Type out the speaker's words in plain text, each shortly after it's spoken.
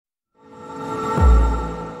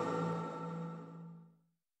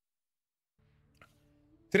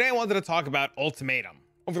Today I wanted to talk about Ultimatum.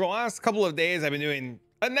 Over the last couple of days, I've been doing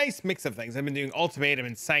a nice mix of things. I've been doing Ultimatum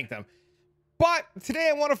and Sanctum. But today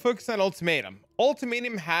I want to focus on Ultimatum.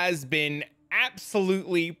 Ultimatum has been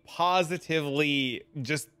absolutely, positively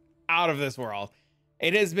just out of this world.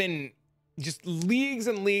 It has been just leagues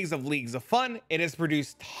and leagues of fun. It has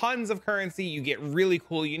produced tons of currency. You get really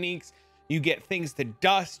cool uniques. You get things to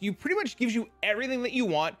dust. You pretty much gives you everything that you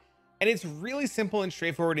want. And it's really simple and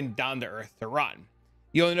straightforward and down to earth to run.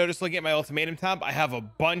 You'll notice looking at my Ultimatum tab, I have a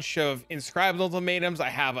bunch of inscribed ultimatums. I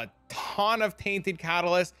have a ton of tainted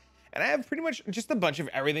catalysts, and I have pretty much just a bunch of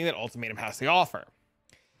everything that Ultimatum has to offer.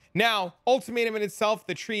 Now, Ultimatum in itself,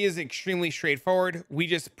 the tree is extremely straightforward. We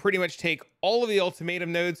just pretty much take all of the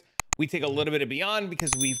Ultimatum nodes. We take a little bit of Beyond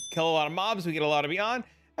because we kill a lot of mobs. We get a lot of Beyond,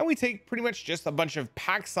 and we take pretty much just a bunch of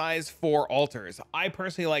pack size for altars. I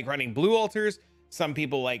personally like running blue altars. Some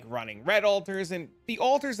people like running red altars, and the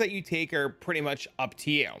altars that you take are pretty much up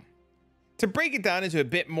to you. To break it down into a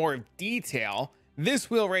bit more detail, this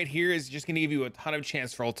wheel right here is just going to give you a ton of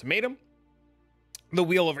chance for Ultimatum. The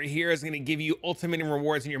wheel over here is going to give you Ultimatum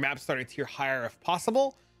rewards in your map start a tier higher if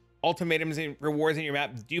possible. Ultimatums and rewards in your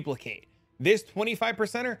map duplicate. This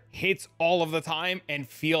 25%er hits all of the time and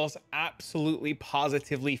feels absolutely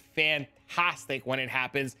positively fantastic when it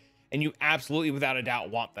happens, and you absolutely without a doubt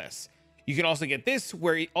want this. You can also get this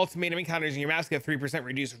where Ultimatum encounters in your maps get 3%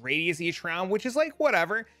 reduced radius each round, which is like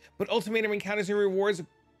whatever, but Ultimatum encounters and rewards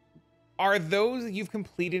are those you've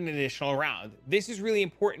completed an additional round. This is really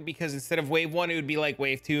important because instead of wave 1, it would be like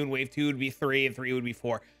wave 2, and wave 2 would be 3, and 3 would be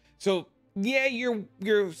 4. So yeah,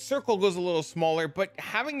 your circle goes a little smaller, but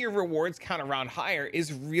having your rewards count around higher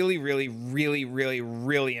is really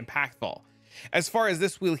impactful. As far as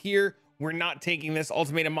this wheel here, we're not taking this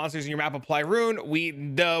Ultimatum monsters in your map apply rune.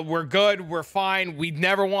 We're good. We're fine. We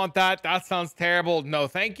never want that. That sounds terrible. No,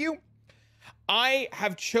 thank you. I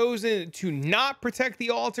have chosen to not protect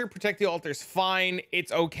the altar. Protect the altar is fine.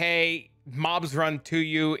 It's okay. Mobs run to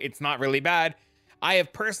you. It's not really bad. I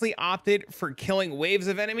have personally opted for killing waves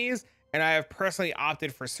of enemies, and I have personally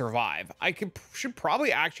opted for survive. I should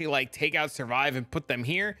probably actually like take out survive and put them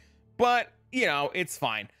here, but you know, it's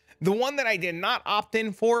fine. The one that I did not opt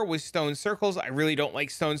in for was stone circles. I really don't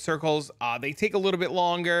like stone circles. They take a little bit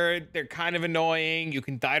longer. They're kind of annoying. You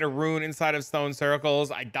can die to rune inside of stone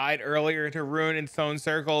circles. I died earlier to rune in stone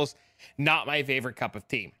circles. Not my favorite cup of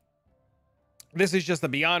tea. This is just the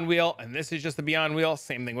Beyond wheel, and this is just the Beyond wheel.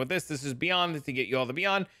 Same thing with this. This is Beyond to get you all the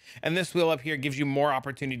Beyond, and this wheel up here gives you more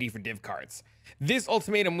opportunity for div cards. This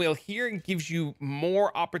Ultimatum wheel here gives you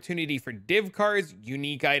more opportunity for div cards,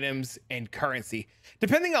 unique items, and currency.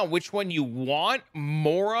 Depending on which one you want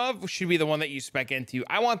more of, should be the one that you spec into.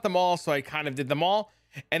 I want them all, so I kind of did them all.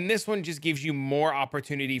 And this one just gives you more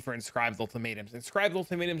opportunity for inscribed ultimatums. Inscribed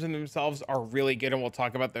ultimatums in themselves are really good, and we'll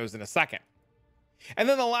talk about those in a second. And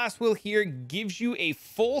then the last wheel here gives you a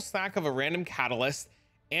full stack of a random catalyst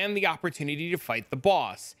and the opportunity to fight the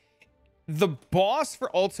boss. The boss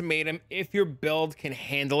for Ultimatum, if your build can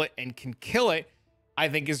handle it and can kill it, I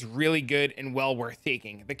think is really good and well worth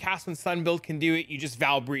taking. The Cast when Sun build can do it. You just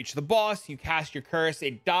Vow Breach the boss, you cast your curse,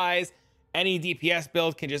 it dies. Any DPS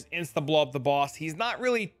build can just insta blow up the boss. He's not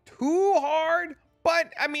really too hard,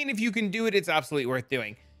 but I mean, if you can do it, it's absolutely worth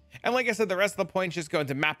doing. And like I said, the rest of the points just go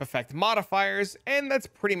into map effect modifiers, and that's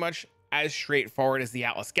pretty much as straightforward as the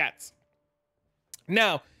Atlas gets.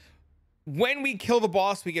 Now, when we kill the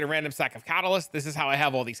boss, we get a random stack of catalysts. This is how I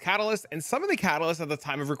have all these catalysts, and some of the catalysts at the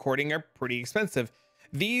time of recording are pretty expensive.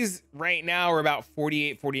 These right now are about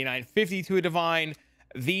 48, 49, 50 to a divine.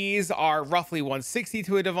 These are roughly 160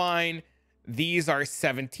 to a divine. These are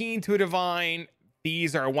 17 to a divine.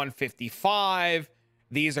 These are 155.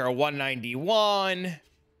 These are 191.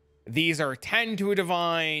 These are 10 to a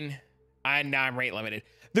divine, and now I'm rate limited.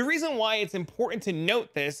 The reason why it's important to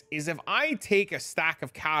note this is if I take a stack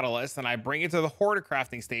of catalysts and I bring it to the hoarder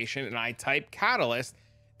crafting station and I type catalyst,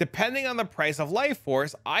 depending on the price of life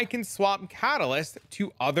force, I can swap catalyst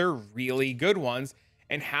to other really good ones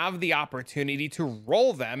and have the opportunity to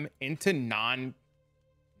roll them into non-bad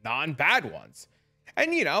ones.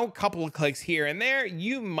 And you know, a couple of clicks here and there,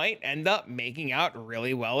 you might end up making out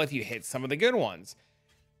really well if you hit some of the good ones.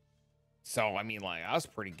 So, I mean, like, that was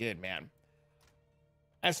pretty good, man.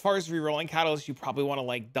 As far as rerolling catalysts, you probably want to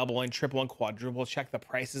like double and triple and quadruple check the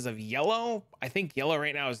prices of yellow. I think yellow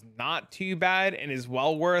right now is not too bad and is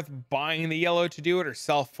well worth buying the yellow to do it or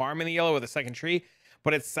self-farming the yellow with a second tree.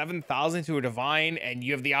 But it's 7,000 to a divine, and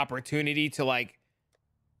you have the opportunity to like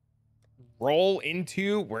roll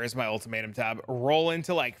into, where's my Ultimatum tab? Roll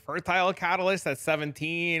into like fertile catalyst at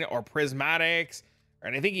 17 or prismatics.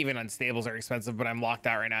 And I think even unstables are expensive, but I'm locked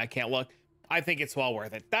out right now. I can't look. I think it's well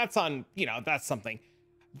worth it. That's on, you know, that's something.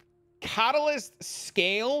 Catalyst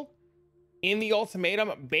scale in the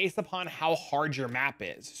ultimatum based upon how hard your map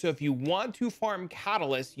is. So if you want to farm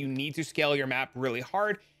catalyst, you need to scale your map really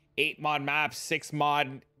hard. 8 mod maps, 6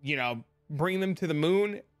 mod, you know, bring them to the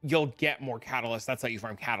moon, you'll get more catalyst. That's how you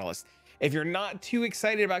farm catalyst. If you're not too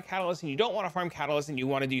excited about catalyst and you don't want to farm catalyst and you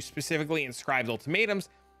want to do specifically inscribed ultimatums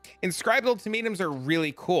are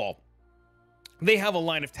really cool. They have a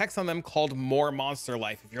line of text on them called more monster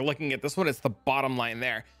life. If you're looking at this one, it's the bottom line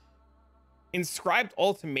there. Inscribed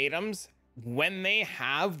ultimatums, when they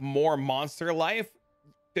have more monster life,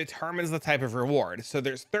 determines the type of reward. So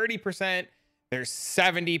there's 30%, there's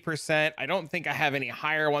 70%. I don't think I have any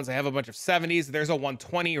higher ones. I have a bunch of 70s. There's a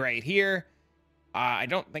 120 right here. I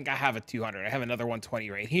don't think I have a 200. I have another 120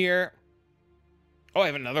 right here. Oh, I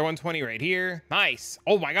have another 120 right here. Nice.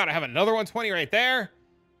 Oh my God, I have another 120 right there.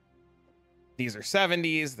 These are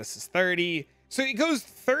 70s. This is 30. So it goes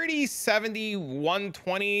 30, 70,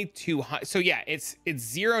 120, 200. So yeah, it's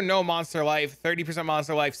 0, no monster life, 30%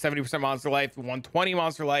 monster life, 70% monster life, 120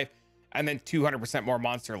 monster life, and then 200% more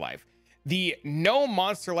monster life. The no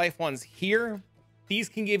monster life ones here, these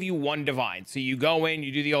can give you 1 divine. So you go in,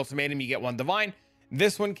 you do the ultimatum, you get 1 divine.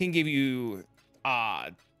 This one can give you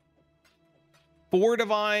 4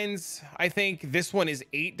 divines. I think this one is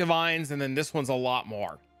 8 divines, and then this one's a lot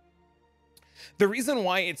more. The reason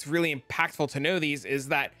why it's really impactful to know these is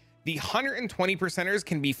that the 120 percenters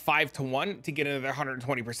can be 5 to 1 to get into their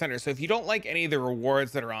 120 percenters. So if you don't like any of the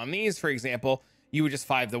rewards that are on these, for example, you would just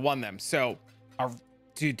 5 to 1 them. So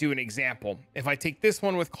to do an example, if I take this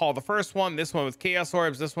one with Call the first one, this one with Chaos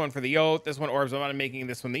Orbs, this one for the Oath, this one Orbs I'm making,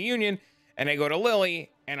 this one the Union, and I go to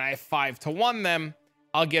Lily and I 5 to 1 them,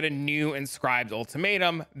 I'll get a new inscribed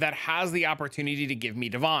ultimatum that has the opportunity to give me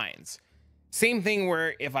divines. Same thing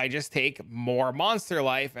where if I just take more monster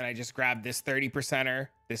life and I just grab this 30%er,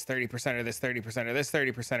 this 30%er, this 30%er, this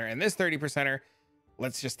 30%er, and this 30%er,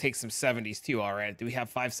 let's just take some 70s too. All right. Do we have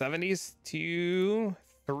 5 70s? 2,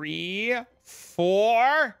 3,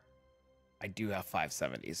 4. I do have 5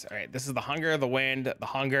 70s. All right. This is the Hunger, the Wind, the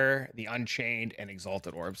Hunger, the Unchained, and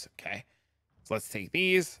Exalted Orbs. Okay. So let's take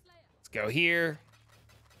these. Let's go here.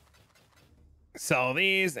 Sell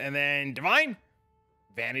these, and then Divine,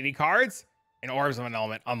 Vanity cards, and Orbs of an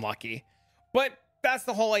Element. Unlucky. But that's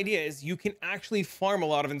the whole idea, is you can actually farm a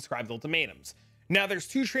lot of inscribed ultimatums. Now there's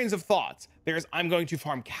 2 trains of thoughts. There's I'm going to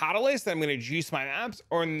farm Catalyst, I'm going to juice my maps,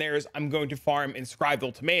 or there's I'm going to farm inscribed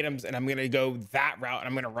ultimatums and I'm going to go that route and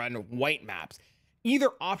I'm going to run white maps. Either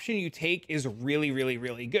option you take is really, really,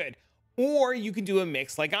 really good. Or you can do a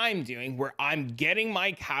mix like I'm doing, where I'm getting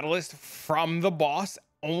my Catalyst from the boss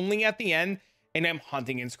only at the end and I'm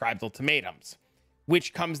hunting inscribed ultimatums,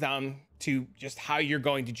 which comes down to just how you're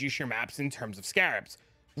going to juice your maps in terms of scarabs.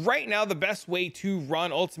 Right now, the best way to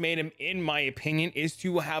run ultimatum, in my opinion, is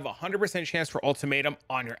to have 100% chance for ultimatum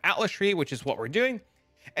on your Atlas tree, which is what we're doing.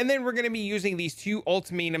 And then we're going to be using these 2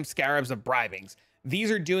 ultimatum scarabs of bribings.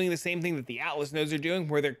 These are doing the same thing that the Atlas nodes are doing,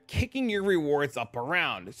 where they're kicking your rewards up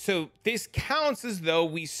around. So this counts as though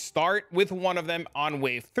we start with one of them on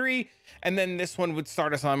wave 3, and then this one would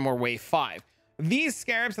start us on more wave 5. These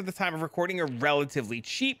scarabs at the time of recording are relatively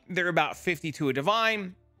cheap. They're about 50 to a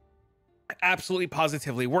divine. Absolutely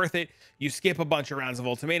positively worth it. You skip a bunch of rounds of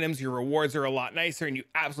ultimatums, your rewards are a lot nicer, and you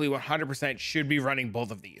absolutely 100% should be running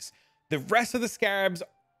both of these. The rest of the scarabs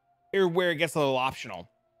are where it gets a little optional.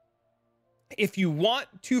 If you want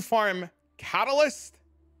to farm Catalyst,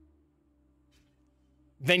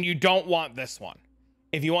 then you don't want this one.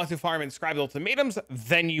 If you want to farm inscribed ultimatums,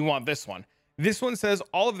 then you want this one. This one says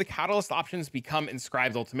all of the Catalyst options become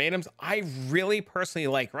inscribed ultimatums. I really personally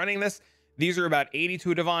like running this. These are about 80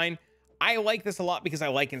 to a divine. I like this a lot because I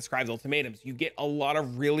like inscribed ultimatums. You get a lot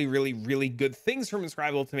of really, really, really good things from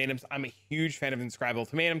inscribed ultimatums. I'm a huge fan of inscribed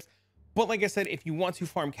ultimatums. But like I said, if you want to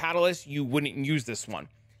farm Catalyst, you wouldn't use this one.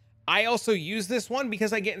 I also use this one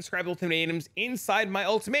because I get inscribed ultimatums inside my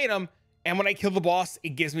ultimatum. And when I kill the boss, it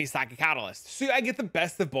gives me a stack of Catalyst. So I get the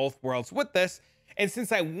best of both worlds with this. And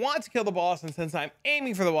since I want to kill the boss, and since I'm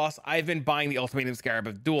aiming for the boss, I've been buying the Ultimatum Scarab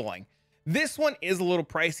of Dueling. This one is a little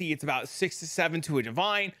pricey. It's about 6 to 7 to a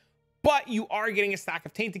divine, but you are getting a stack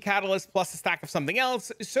of Tainted Catalyst plus a stack of something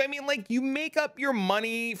else. So, I mean, like, you make up your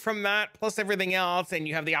money from that plus everything else, and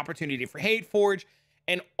you have the opportunity for Hate Forge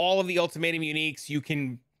and all of the Ultimatum uniques. You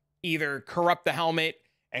can either corrupt the helmet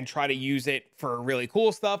and try to use it for really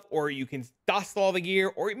cool stuff, or you can dust all the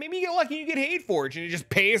gear, or maybe you get lucky and you get Hate Forge and it just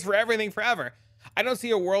pays for everything forever. I don't see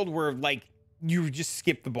a world where, like, you just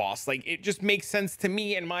skip the boss. Like, it just makes sense to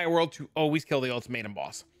me in my world to always kill the ultimatum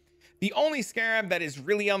boss. The only scarab that is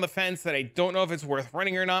really on the fence that I don't know if it's worth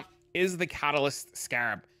running or not is the Catalyst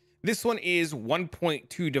Scarab. This one is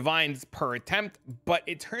 1.2 divines per attempt, but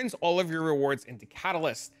it turns all of your rewards into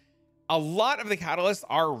catalysts. A lot of the catalysts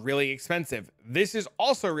are really expensive. This is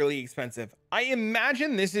also really expensive. I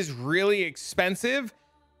imagine this is really expensive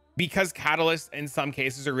because catalysts in some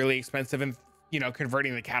cases are really expensive, and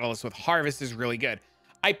converting the catalyst with harvest is really good.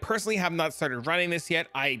 I personally have not started running this yet.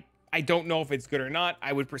 I don't know if it's good or not.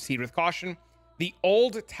 I would proceed with caution. The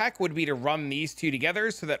old tech would be to run these two together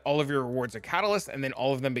so that all of your rewards are catalysts and then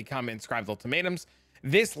all of them become inscribed ultimatums.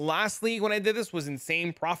 This last league, when I did this, was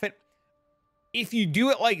insane profit. If you do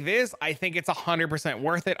it like this, I think it's 100%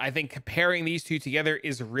 worth it. I think comparing these two together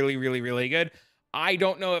is really, really, really good. I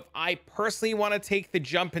don't know if I personally want to take the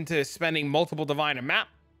jump into spending multiple divine a map,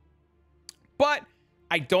 but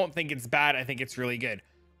I don't think it's bad. I think it's really good.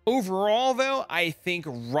 Overall, though, I think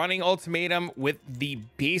running Ultimatum with the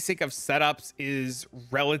basic of setups is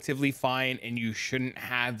relatively fine, and you shouldn't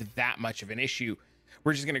have that much of an issue.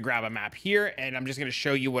 We're just going to grab a map here, and I'm just going to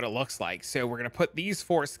show you what it looks like. So we're going to put these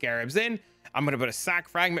 4 scarabs in. I'm going to put a sack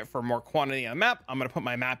fragment for more quantity on the map. I'm going to put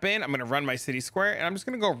my map in. I'm going to run my city square, and I'm just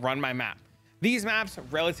going to go run my map. These maps are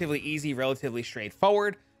relatively easy, relatively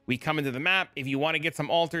straightforward. We come into the map. If you want to get some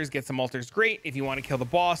altars, great. If you want to kill the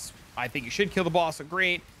boss, I think you should kill the boss,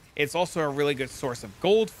 great. It's also a really good source of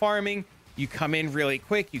gold farming. You come in really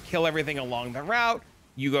quick, you kill everything along the route,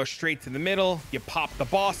 you go straight to the middle, you pop the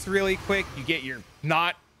boss really quick, you get your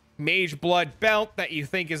not mage blood belt that you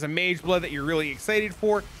think is a mage blood that you're really excited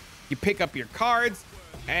for, you pick up your cards,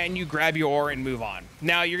 and you grab your ore and move on.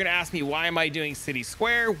 Now you're gonna ask me, why am I doing City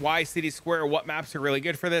Square? Why City Square? What maps are really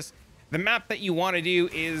good for this? The map that you want to do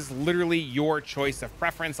is literally your choice of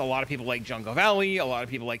preference. A lot of people like Jungle Valley, a lot of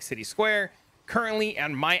people like City Square. Currently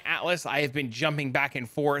on my Atlas, I have been jumping back and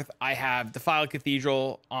forth. I have Defiled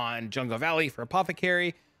Cathedral on Jungle Valley for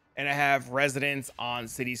Apothecary, and I have Residence on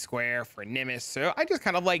City Square for Nimbus. So I just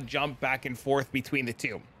kind of like jump back and forth between the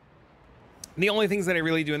two. The only things that I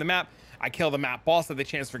really do in the map, I kill the map boss at the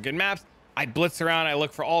chance for good maps. I blitz around, I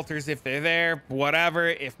look for altars if they're there, whatever.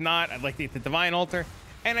 If not, I'd like to get the Divine Altar.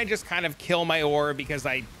 And I just kind of kill my ore because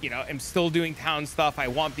I, am still doing town stuff. I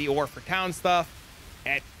want the ore for town stuff.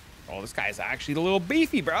 And oh, this guy's actually a little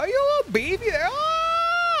beefy, bro. You a little beefy there.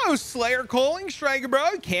 Oh, Slayer Culling Strike,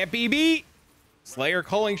 bro. Can't be beat. Slayer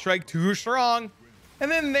Culling Strike, too strong.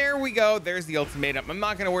 And then there we go. There's the Ultimatum. I'm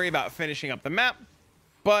not going to worry about finishing up the map,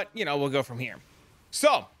 but, we'll go from here.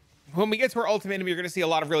 So when we get to our Ultimatum, you're going to see a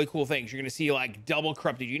lot of really cool things. You're going to see like double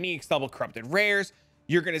corrupted uniques, double corrupted rares.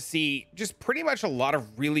 You're going to see just pretty much a lot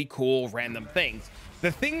of really cool random things.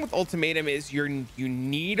 The thing with Ultimatum is you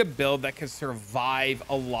need a build that can survive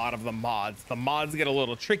a lot of the mods. The mods get a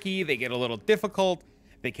little tricky, they get a little difficult,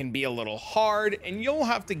 they can be a little hard, and you'll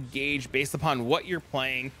have to gauge based upon what you're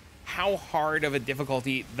playing, how hard of a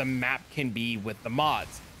difficulty the map can be with the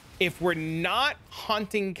mods. If we're not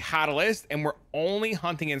hunting Catalyst and we're only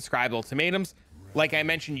hunting inscribed ultimatums, like I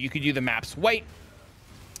mentioned, you could do the maps white.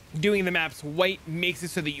 Doing the maps white makes it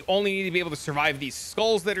so that you only need to be able to survive these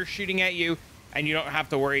skulls that are shooting at you, and you don't have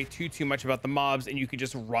to worry too much about the mobs, and you can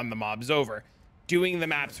just run the mobs over. Doing the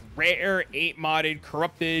maps rare, 8 modded,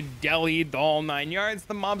 corrupted, delied, the whole 9 yards,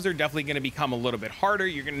 the mobs are definitely going to become a little bit harder.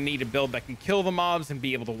 You're going to need a build that can kill the mobs and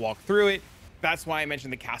be able to walk through it. That's why I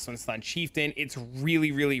mentioned the Castle and Stun Chieftain. It's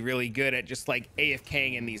really, really, really good at just like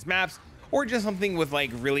AFKing in these maps, or just something with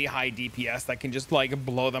like really high DPS that can just like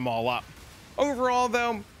blow them all up. Overall,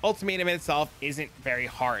 though, Ultimatum itself isn't very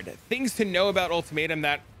hard. Things to know about Ultimatum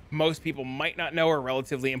that most people might not know are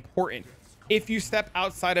relatively important. If you step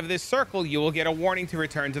outside of this circle, you will get a warning to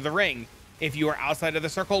return to the ring. If you are outside of the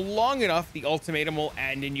circle long enough, the Ultimatum will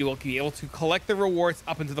end and you will be able to collect the rewards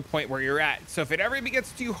up until the point where you're at. So if it ever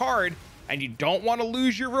gets too hard and you don't want to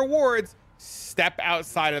lose your rewards, step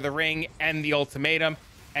outside of the ring, end the Ultimatum,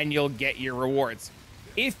 and you'll get your rewards.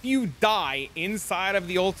 If you die inside of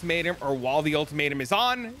the Ultimatum or while the Ultimatum is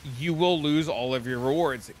on, you will lose all of your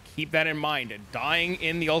rewards. Keep that in mind. Dying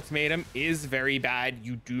in the Ultimatum is very bad.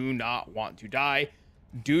 You do not want to die.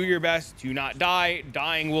 Do your best to not die.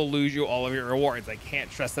 Dying will lose you all of your rewards. I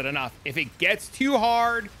can't stress that enough. If it gets too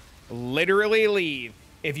hard, literally leave.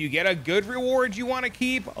 If you get a good reward you want to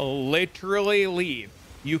keep, literally leave.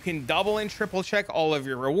 You can double and triple check all of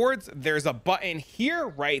your rewards. There's a button here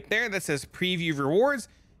right there that says preview rewards.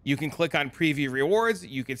 You can click on preview rewards.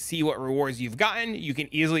 You can see what rewards you've gotten. You can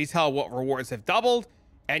easily tell what rewards have doubled,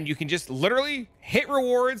 and you can just literally hit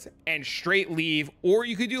rewards and straight leave, or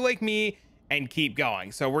you could do like me and keep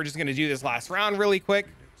going. So we're just going to do this last round really quick.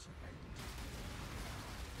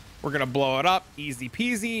 We're going to blow it up. Easy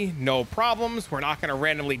peasy. No problems. We're not going to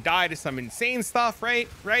randomly die to some insane stuff. Right.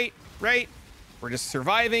 We're just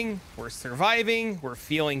surviving. We're surviving. We're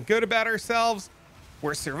feeling good about ourselves.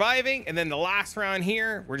 We're surviving. And then the last round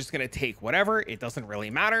here, we're just going to take whatever. It doesn't really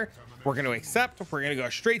matter. We're going to accept. We're going to go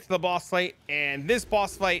straight to the boss fight. And this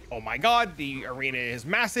boss fight, oh my God, the arena is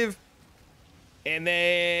massive. And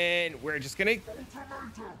then we're just going to...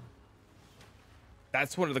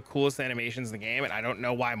 That's one of the coolest animations in the game. And I don't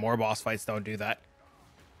know why more boss fights don't do that.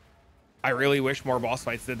 I really wish more boss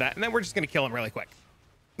fights did that. And then we're just going to kill him really quick.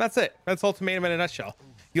 That's it. That's Ultimatum in a nutshell.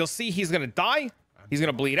 You'll see he's going to die. He's going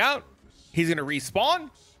to bleed out. He's going to respawn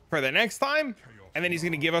for the next time. And then he's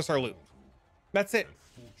going to give us our loot. That's it.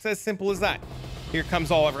 It's as simple as that. Here comes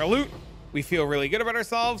all of our loot. We feel really good about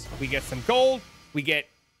ourselves. We get some gold. We get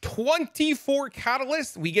 24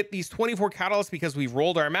 catalysts. We get these 24 catalysts because we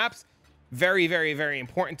rolled our maps. Very, very, very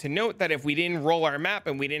important to note that if we didn't roll our map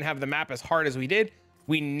and we didn't have the map as hard as we did,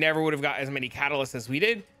 we never would have got as many catalysts as we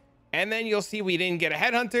did. And then you'll see we didn't get a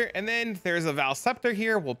headhunter. And then there's a Val Scepter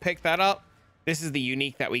here. We'll pick that up. This is the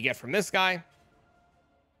unique that we get from this guy.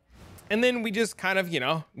 And then we just kind of, you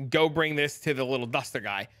know, go bring this to the little duster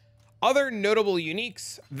guy. Other notable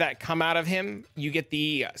uniques that come out of him, you get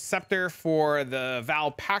the Scepter for the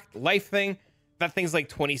Val Pact Life thing. That thing's like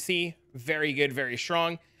 20C. Very good, very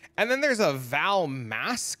strong. And then there's a Val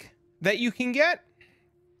Mask that you can get.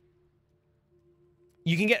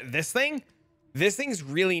 You can get this thing. This thing's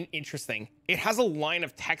really interesting. It has a line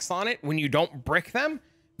of text on it when you don't brick them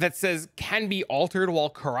that says can be altered while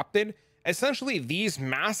corrupted. Essentially, these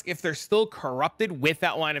masks, if they're still corrupted with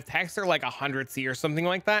that line of text, they're like 100C or something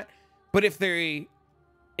like that. But if they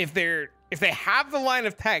have the line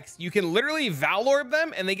of text, you can literally Valorb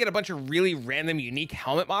them and they get a bunch of really random unique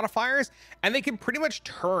helmet modifiers, and they can pretty much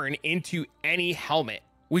turn into any helmet,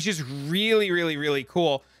 which is really, really, really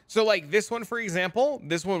cool. So like this one, for example,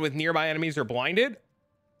 this one with nearby enemies are blinded.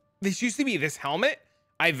 This used to be this helmet.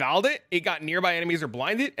 I valed it. It got nearby enemies are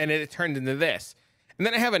blinded and it turned into this. And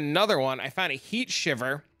then I have another one. I found a heat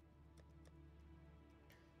shiver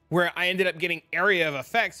where I ended up getting area of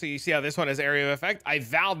effect. So you see how this one has area of effect. I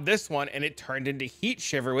valved this one and it turned into heat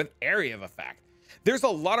shiver with area of effect. There's a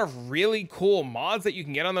lot of really cool mods that you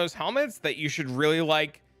can get on those helmets that you should really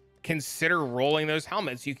like consider rolling those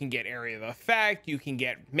helmets. You can get area of effect, you can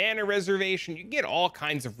get mana reservation, you can get all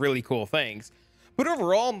kinds of really cool things. But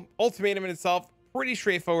overall, Ultimatum in itself, pretty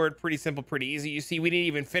straightforward, pretty simple, pretty easy. You see, we didn't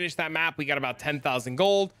even finish that map. We got about 10,000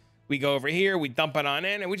 gold. We go over here, we dump it on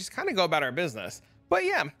in, and we just kind of go about our business. But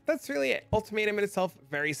yeah, that's really it. Ultimatum in itself,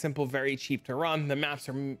 very simple, very cheap to run. The maps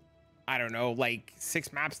are, I don't know, like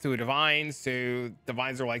 6 maps to a Divine. So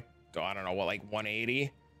Divines are like, I don't know what, like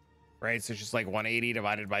 180. Right, so it's just like 180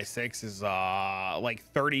 divided by 6 is like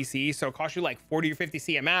 30C. So it costs you like 40 or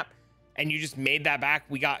 50C a map, and you just made that back.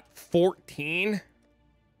 We got 14.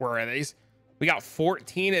 Where are these? We got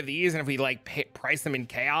 14 of these, and if we like price them in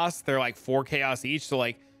chaos, they're like 4 chaos each. So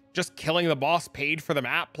like just killing the boss paid for the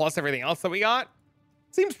map plus everything else that we got.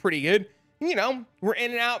 Seems pretty good. You know, we're in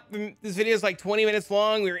and out. This video is like 20 minutes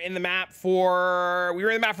long. We were in the map for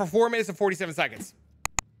 4 minutes and 47 seconds.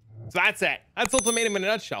 So that's it. That's Ultimatum in a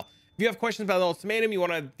nutshell. If you have questions about the Ultimatum, you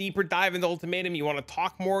want to deeper dive into Ultimatum, you want to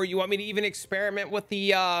talk more, you want me to even experiment with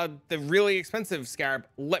the really expensive Scarab,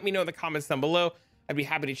 let me know in the comments down below. I'd be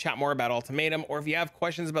happy to chat more about Ultimatum. Or if you have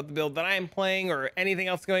questions about the build that I am playing or anything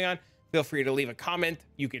else going on, feel free to leave a comment.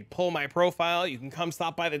 You can pull my profile. You can come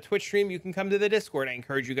stop by the Twitch stream. You can come to the Discord. I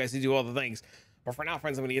encourage you guys to do all the things. But for now,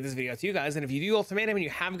 friends, I'm going to get this video to you guys. And if you do Ultimatum and you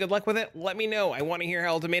have good luck with it, let me know. I want to hear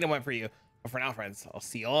how Ultimatum went for you. But for now, friends, I'll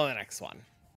see you all in the next one.